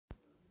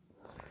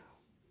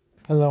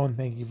Hello, and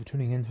thank you for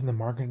tuning in to the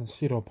Mark and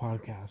Aceto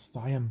podcast.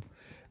 I am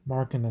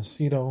Mark and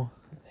Aceto,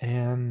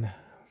 and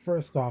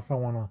first off, I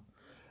want to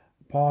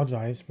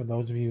apologize for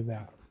those of you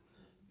that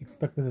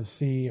expected to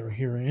see or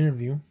hear an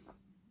interview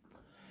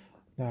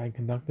that I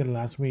conducted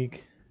last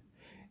week.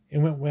 It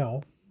went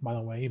well, by the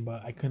way,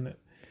 but I couldn't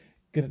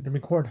get it to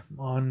record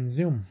on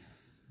Zoom,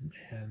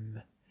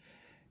 and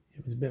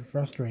it was a bit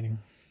frustrating.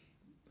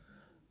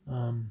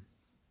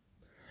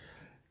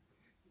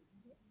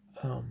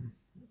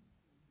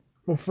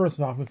 Well, first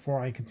off, before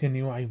I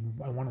continue, I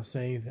want to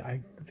say that I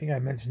think I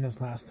mentioned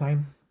this last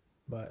time,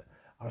 but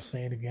I'll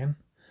say it again.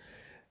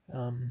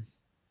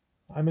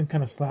 I've been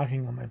kind of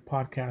slacking on my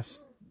podcast,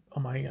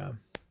 on my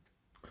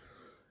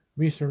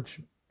research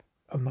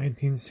of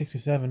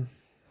 1967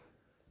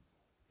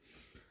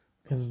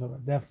 because of a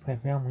death in my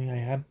family I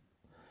had.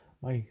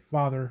 My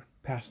father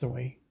passed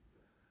away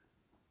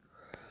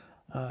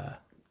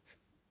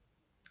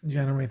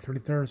January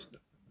 31st,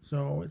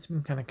 so it's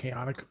been kind of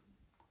chaotic.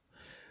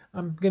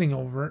 I'm getting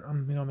over it.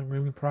 The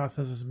grieving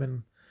process has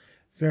been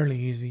fairly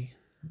easy.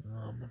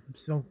 I'm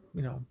still,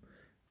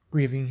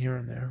 grieving here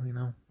and there,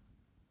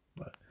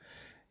 but,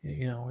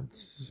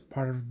 it's just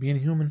part of being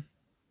human,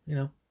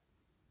 and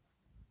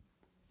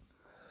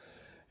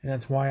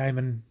that's why I've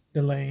been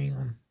delaying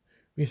on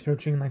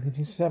researching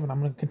 1967. I'm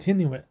going to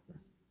continue it,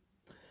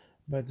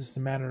 but it's just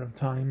a matter of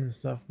time and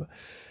stuff.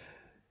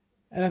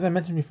 And as I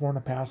mentioned before in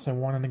the past, I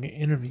wanted to get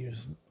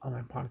interviews on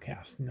my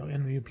podcast,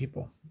 interview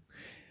people.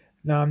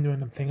 Now I'm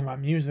doing a thing about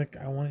music.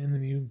 I want to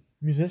interview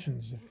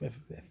musicians if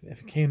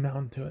it came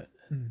down to it,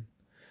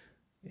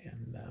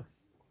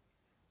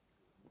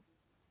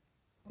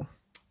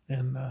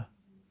 and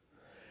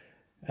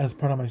as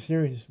part of my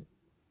series,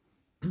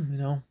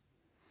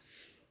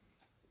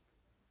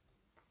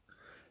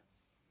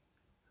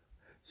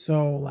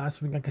 So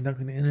last week I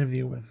conducted an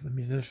interview with a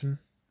musician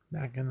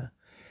back in the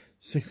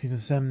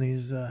 60s and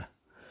 70s,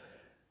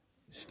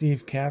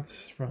 Steve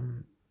Katz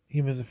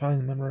he was a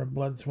founding member of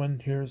Blood, Sweat, and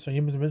Tears. So he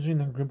was originally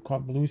in a group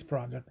called Blues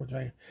Project, which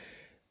I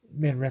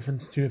made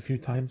reference to a few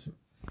times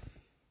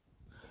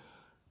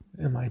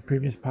in my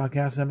previous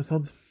podcast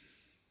episodes.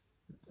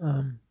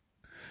 A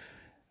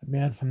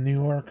band from New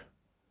York.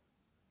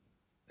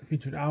 It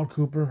featured Al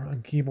Cooper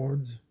on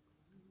keyboards,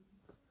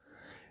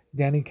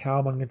 Danny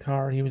Kalb on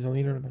guitar. He was the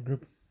leader of the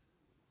group.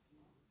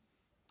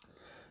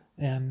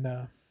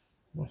 And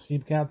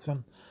Steve Katz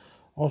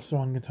also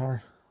on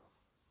guitar.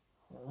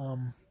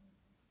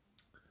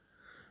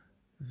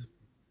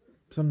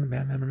 Some of the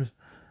band members.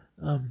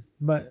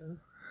 But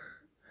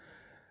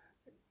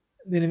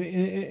the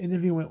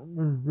interview went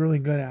really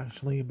good,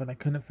 actually, but I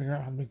couldn't figure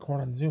out how to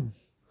record on Zoom.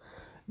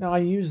 Now, I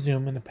used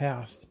Zoom in the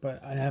past,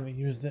 but I haven't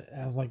used it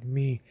as like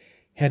me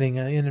heading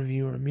an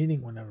interview or a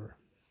meeting, whatever.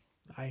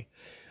 I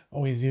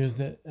always used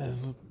it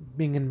as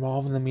being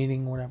involved in a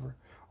meeting, whatever,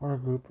 or a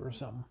group or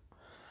something.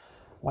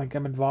 Like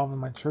I'm involved in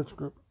my church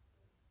group.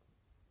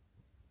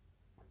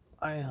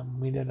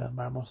 We did a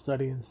Bible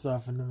study and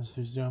stuff, and it was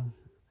through Zoom.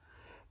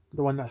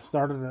 The one that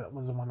started it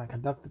was the one that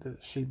conducted it.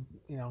 She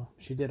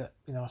did it.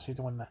 She's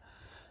the one that,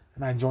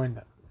 and I joined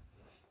it.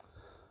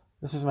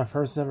 This is my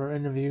first ever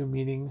interview,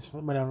 meetings,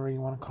 whatever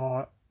you want to call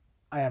it,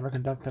 I ever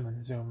conducted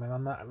on Zoom, and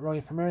I'm not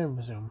really familiar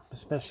with Zoom,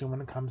 especially when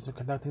it comes to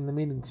conducting the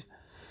meetings.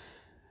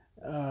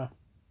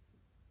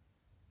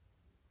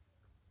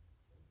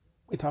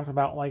 We talked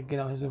about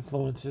his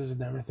influences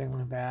and everything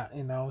like that.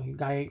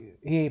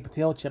 He ate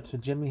potato chips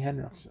with Jimi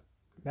Hendrix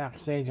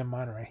backstage in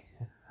Monterey.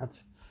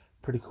 That's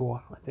pretty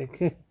cool, I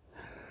think.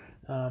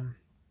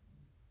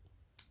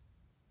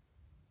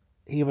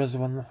 He was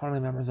one of the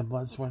founding members of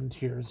Blood, Sweat, and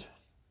Tears.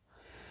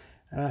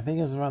 And I think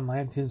it was around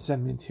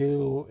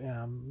 1972.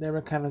 They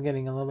were kind of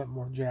getting a little bit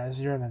more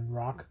jazzier than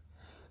rock.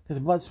 Because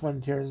Blood, Sweat,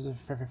 and Tears, if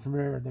you're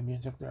familiar with the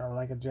music, they were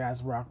like a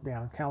jazz rock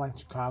band, kind of like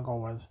Chicago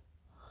was.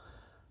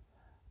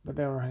 But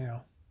they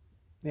were,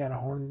 they had a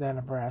horn, they had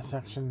a brass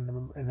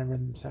section, and a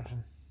rhythm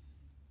section.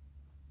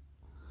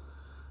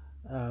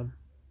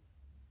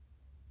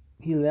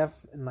 He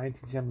left in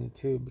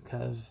 1972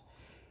 because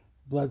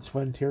Blood,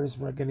 Sweat, and Tears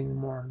were getting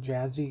more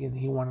jazzy, and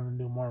he wanted to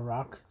do more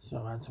rock,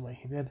 so that's what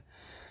he did.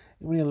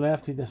 And when he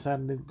left, he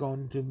decided to go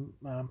into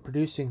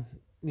producing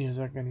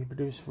music, and he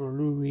produced for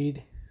Lou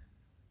Reed.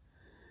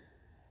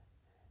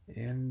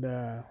 And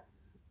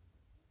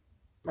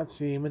let's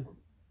see,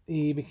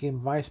 he became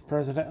vice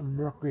president of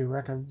Mercury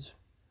Records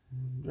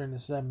during the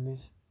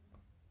 70s.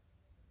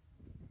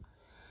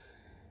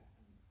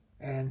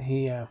 And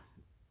he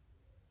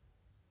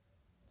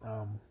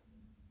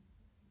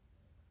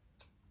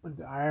went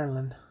to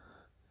Ireland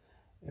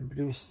and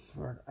produced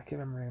for, I can't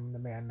remember the name of the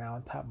band now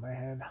on top of my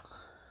head.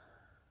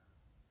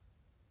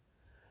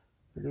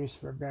 Produced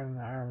for a band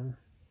in Ireland.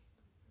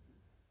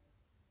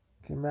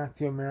 Came back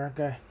to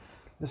America.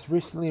 This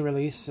recently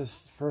released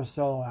his first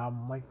solo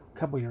album, like a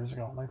couple years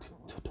ago, like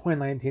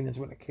 2019 is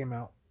when it came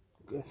out.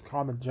 It's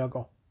called The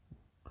Juggle.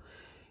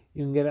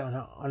 You can get it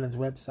on his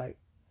website.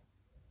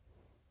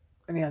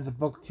 And he has a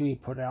book too he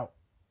put out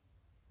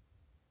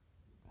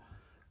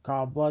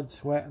called Blood,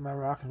 Sweat, and My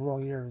Rock and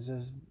Roll Years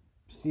as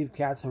Steve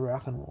Katz, a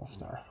rock and roll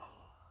star.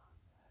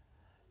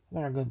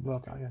 They're a good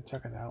book. I'm gonna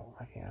check it out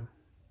if I can.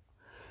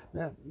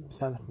 That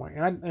besides the point.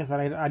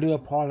 And I do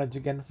apologize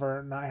again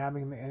for not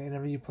having an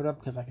interview put up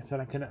because, like I said,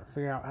 I couldn't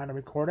figure out how to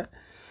record it.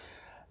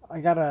 I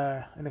got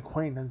an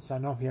acquaintance. I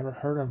don't know if you ever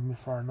heard of him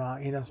before or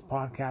not. He does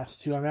podcasts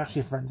too. I'm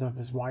actually friends with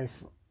his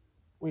wife.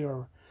 We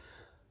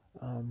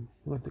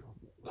went to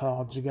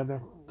college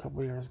together a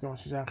couple years ago.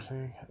 She's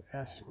actually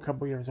a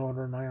couple years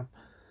older than I am.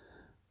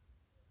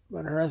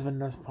 But her husband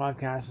does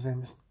podcasts. His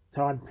name is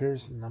Todd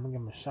Pearson. I'm gonna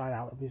give him a shout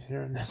out if he's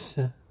hearing this.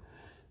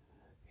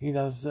 He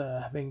does.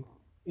 I think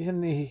he's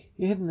in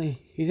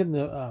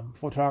the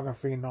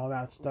photography and all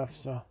that stuff.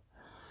 So,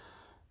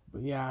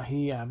 but yeah,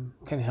 he kind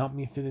of helped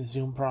me through the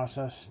Zoom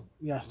process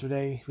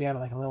yesterday. We had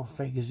like a little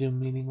fake Zoom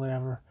meeting,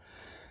 whatever.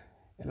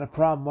 And the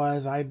problem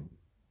was, I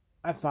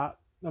thought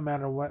no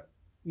matter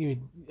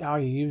how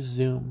you use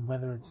Zoom,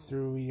 whether it's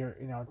through your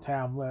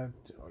tablet,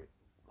 or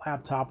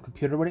laptop,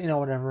 computer,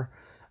 whatever,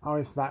 I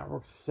always thought it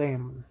works the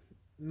same.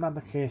 Not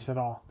the case at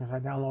all, because I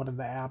downloaded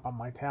the app on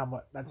my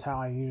tablet. That's how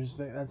I used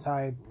it. That's how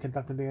I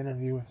conducted the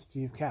interview with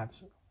Steve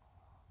Katz.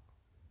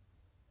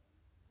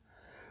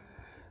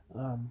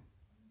 I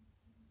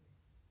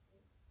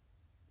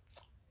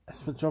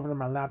switched over to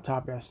my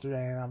laptop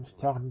yesterday, and I was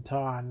talking to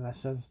Todd, and he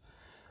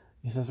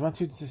says, why don't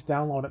you just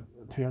download it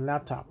to your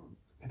laptop?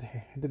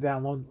 Hit the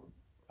download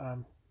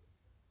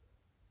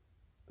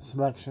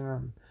selection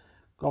and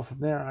go from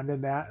there. I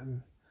did that,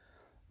 and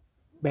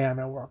bam,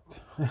 it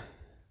worked.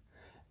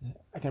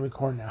 I can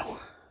record now.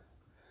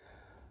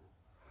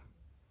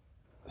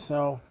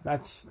 So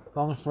that's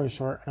long story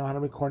short. I know how to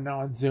record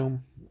now on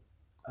Zoom.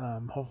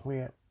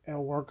 Hopefully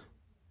it'll work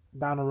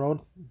down the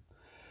road.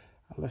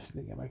 I'll listen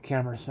to get my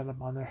camera set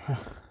up on there.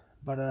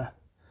 but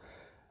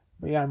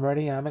yeah, I'm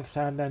ready. I'm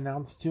excited to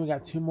announce too. I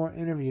got 2 more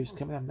interviews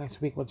coming up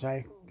next week, which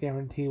I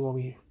guarantee will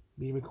be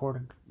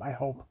recorded. I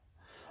hope.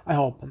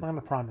 I'm not gonna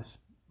promise,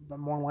 but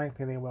more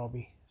likely they will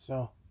be.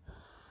 So.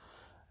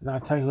 And I'll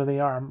tell you who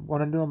they are. I'm going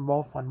to do them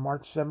both on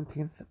March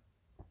 17th.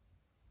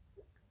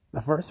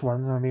 The first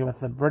one's going to be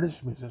with a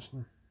British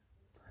musician.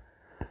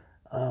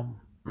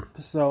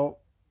 So,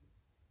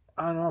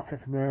 I don't know if you're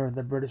familiar with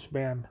the British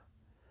band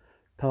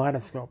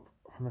Kaleidoscope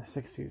from the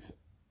 60s.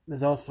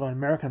 There's also an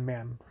American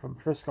band from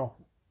Frisco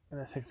in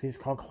the 60s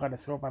called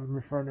Kaleidoscope. I'm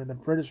referring to the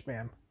British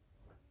band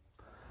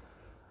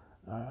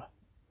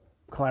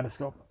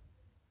Kaleidoscope.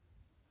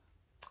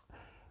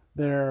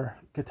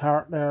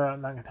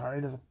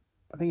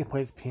 I think he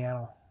plays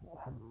piano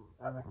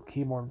on the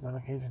keyboards on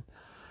occasion.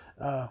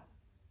 The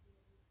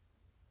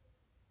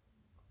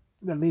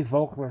lead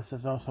vocalist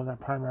is also the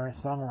primary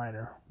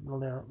songwriter,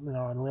 and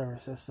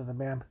lyricist of the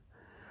band.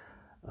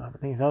 I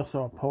think he's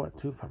also a poet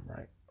too, if I'm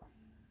right.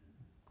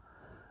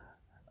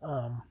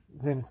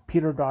 His name is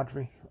Peter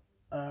Daughtry.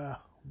 No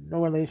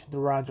relation to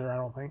Roger, I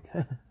don't think,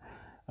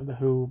 of the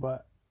Who,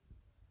 but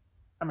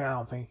I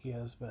don't think he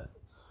is, but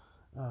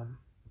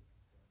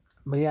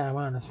yeah, I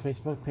went on his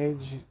Facebook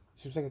page.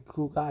 Seems like a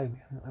cool guy.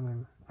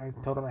 I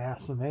told him I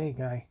asked him, hey,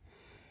 can I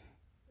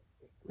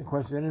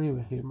request an interview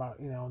with you about,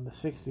 in the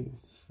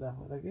 60s stuff.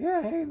 Like,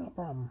 yeah, hey, no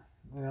problem.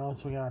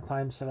 So we got a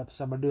time set up,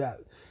 so I'm going to do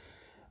that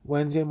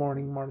Wednesday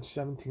morning, March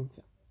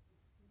 17th.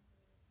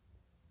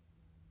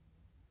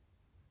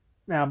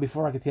 Now,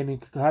 before I continue,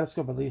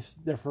 Kaleidoscope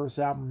released their first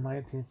album in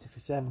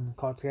 1967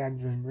 called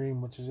Tangerine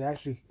Dream, which is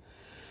actually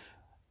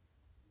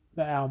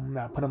the album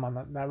that put them on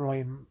that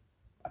really,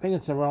 I think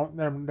it's their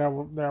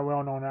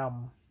well-known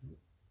album.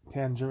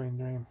 Tangerine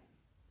Dream.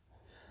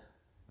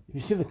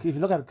 If you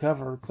look at the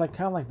cover, it's like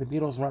kind of like the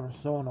Beatles' Rubber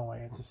Soul in a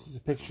way. It's just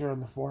a picture of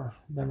the 4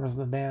 members of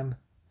the band,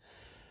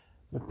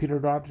 with Peter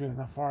Daughtry on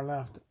the far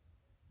left,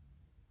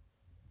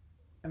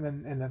 and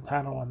then the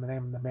title and the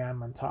name of the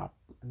band on top,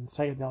 and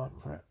psychedelic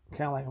print,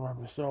 kind of like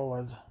Rubber Soul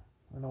was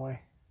in a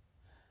way.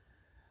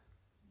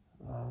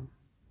 But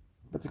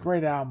it's a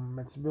great album.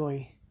 It's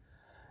really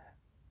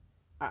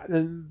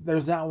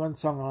there's that one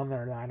song on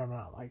there that I don't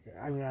know. Like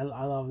I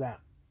love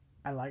that.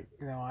 I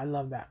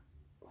love that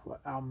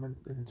album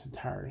in its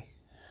entirety.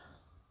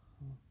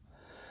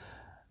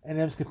 And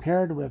it was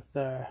compared with,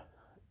 it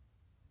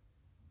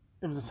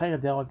was a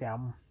psychedelic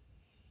album.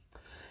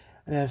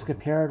 And it was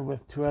compared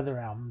with 2 other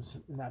albums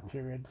in that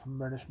period from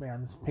British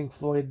bands. Pink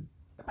Floyd,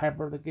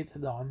 Piper at the Gates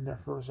of Dawn,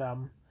 their first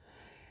album.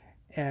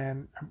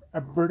 And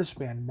a British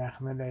band back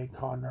in the day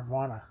called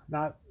Nirvana.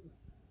 Not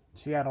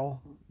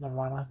Seattle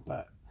Nirvana,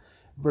 but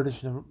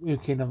British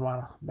UK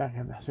Nirvana back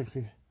in the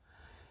 60s.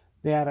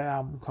 They had an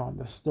album called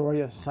The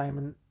Story of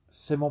Simon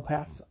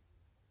Simmelpath.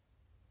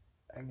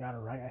 I got it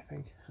right, I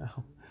think.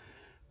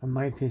 From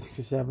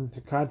 1967. It's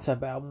a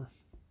concept album.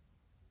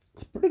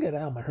 It's a pretty good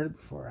album. I heard it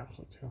before,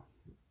 actually, too.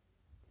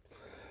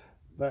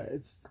 But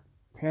it's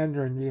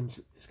Tangerine Dream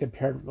is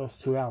compared with those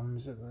 2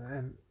 albums,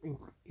 and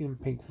even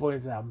Pink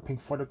Floyd's album.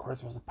 Pink Floyd, of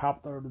course, was the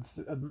popular of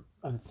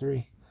the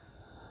 3.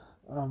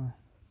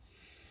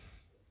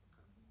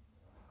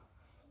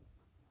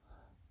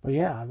 But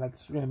yeah,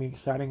 that's going to be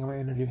exciting. I'm going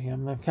to interview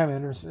him. I'm kind of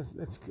interested.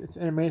 It's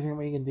amazing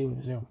what you can do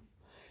with Zoom.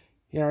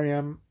 Here I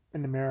am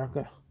in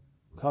America,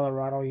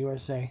 Colorado,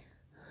 USA.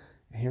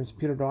 And here's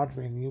Peter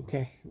Daughtry in the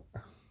UK.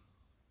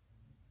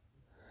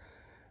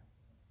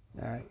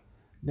 All right.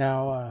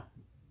 Now,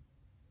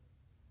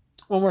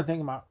 one more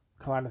thing about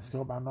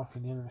Kaleidoscope. I don't know if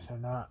you knew this or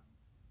not.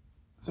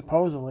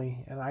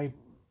 Supposedly, and I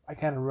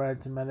kind of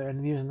read some other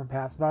interviews in the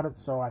past about it,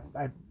 so I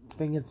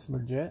think it's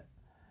legit.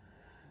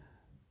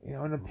 You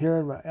know, in a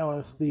period where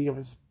LSD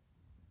was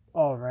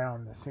all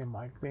around, it seemed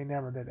like they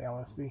never did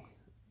LSD.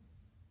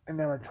 They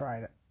never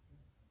tried it.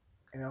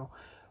 You know,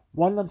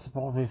 one of them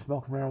supposedly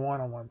smoked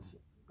marijuana once.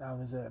 That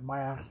was it, by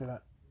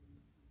accident.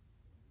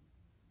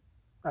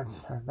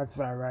 That's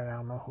what I read. I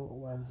don't know who it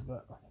was,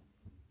 but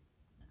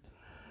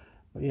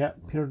yeah,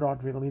 Peter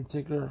Daughtry, the lead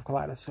singer of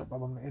Kaleidoscope. I'm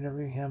going to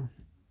interview him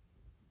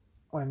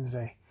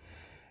Wednesday,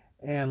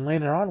 and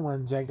later on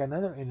Wednesday, I got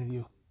another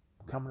interview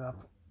coming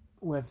up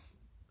with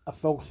a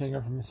folk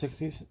singer from the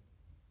 '60s,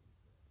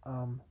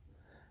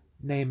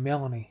 named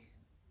Melanie.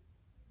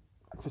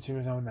 That's what she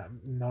was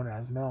known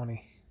as,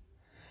 Melanie.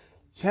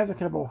 She has a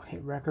couple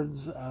hit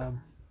records.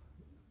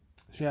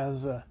 She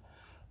has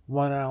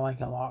one I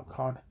like a lot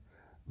called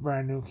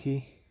Brand New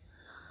Key.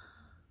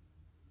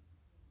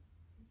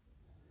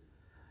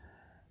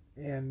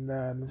 And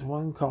there's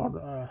one called,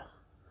 I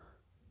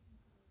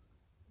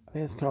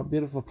think it's called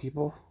Beautiful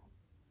People.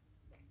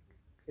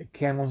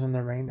 Candles in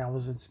the Rain. That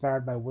was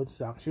inspired by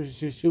Woodstock.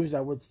 She was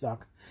at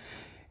Woodstock.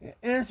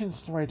 Interesting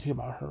story too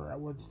about her at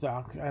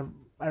Woodstock.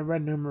 I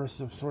read numerous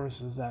of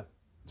sources that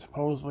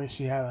supposedly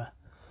she had a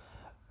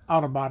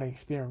out of body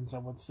experience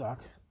at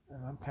Woodstock,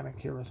 and I'm kind of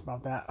curious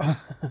about that.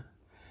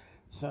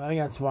 So I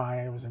think that's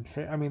why I was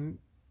intrigued. I mean,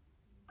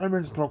 her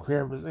musical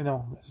career was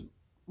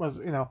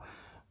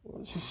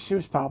she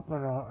was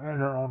popular in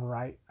her own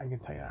right. I can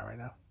tell you that right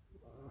now.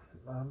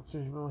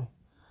 She's really.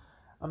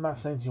 I'm not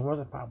saying she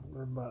wasn't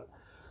popular, but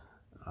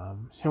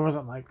she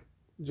wasn't like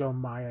Joe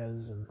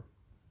Myers and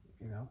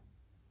you know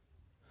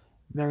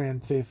Marianne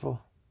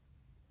Faithfull.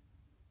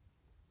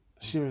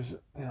 She was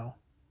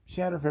she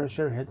had her fair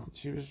share of hits. And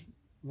she was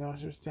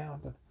she was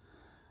talented.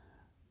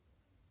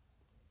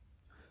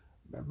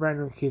 Brand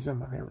New Key is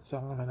one of my favorite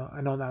songs.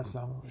 I know that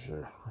song for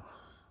sure.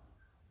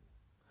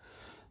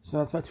 So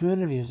that's my two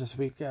interviews this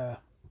week.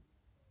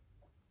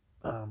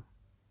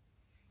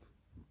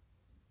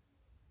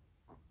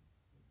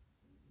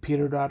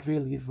 Peter Daughtry,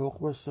 lead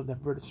vocalist of the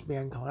British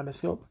band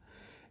Kaleidoscope,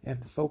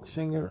 and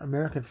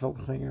American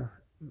folk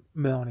singer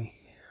Melanie.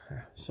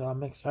 So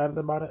I'm excited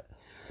about it.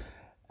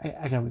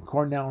 I can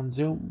record now on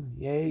Zoom.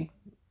 Yay!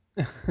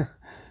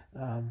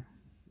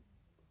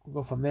 We'll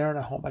go from there, and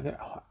I hope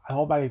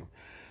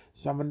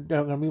So I'm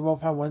gonna be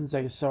both on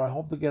Wednesday. So I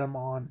hope to get them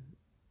on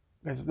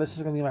because this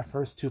is gonna be my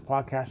first two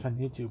podcasts on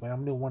YouTube, and I'm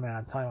gonna do one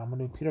at a time. I'm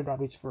gonna do Peter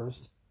Daughtry's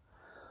first,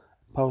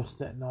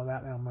 post it and all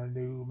that, and I'm gonna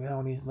do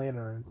Melanie's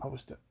later and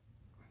post it.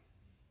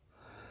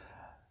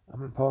 I'm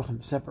going to post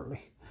them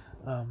separately.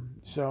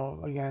 So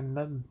again,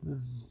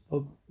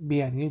 they'll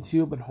be on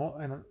YouTube,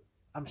 and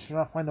I'm sure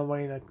I'll find a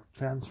way to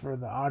transfer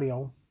the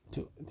audio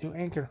to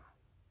Anchor.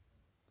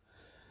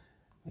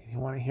 If you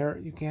want to hear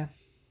it, you can.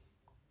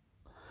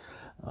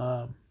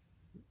 Like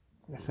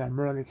I said, I'm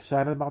really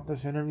excited about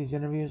these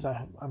interviews.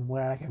 I'm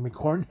glad I can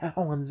record now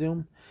on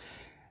Zoom.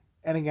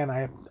 And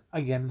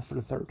again, for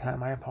the third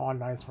time, I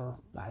apologize for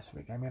last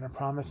week. I made a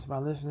promise to my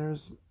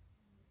listeners.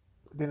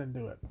 Didn't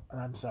do it, and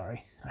I'm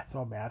sorry. I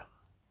feel bad.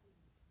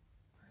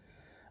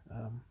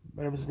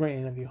 But it was a great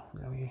interview.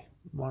 He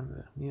wanted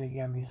to meet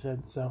again, he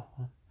said, so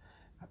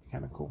that'd be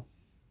kind of cool.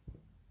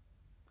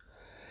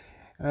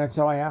 And that's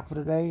all I have for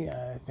today.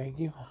 Thank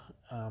you.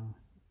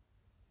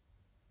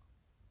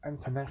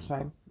 Until next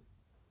time,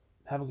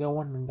 have a good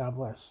one, and God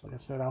bless. Like I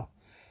said, I'll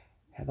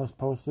have those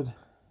posted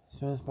as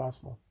soon as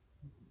possible.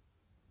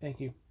 Thank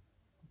you.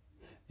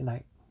 Good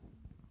night.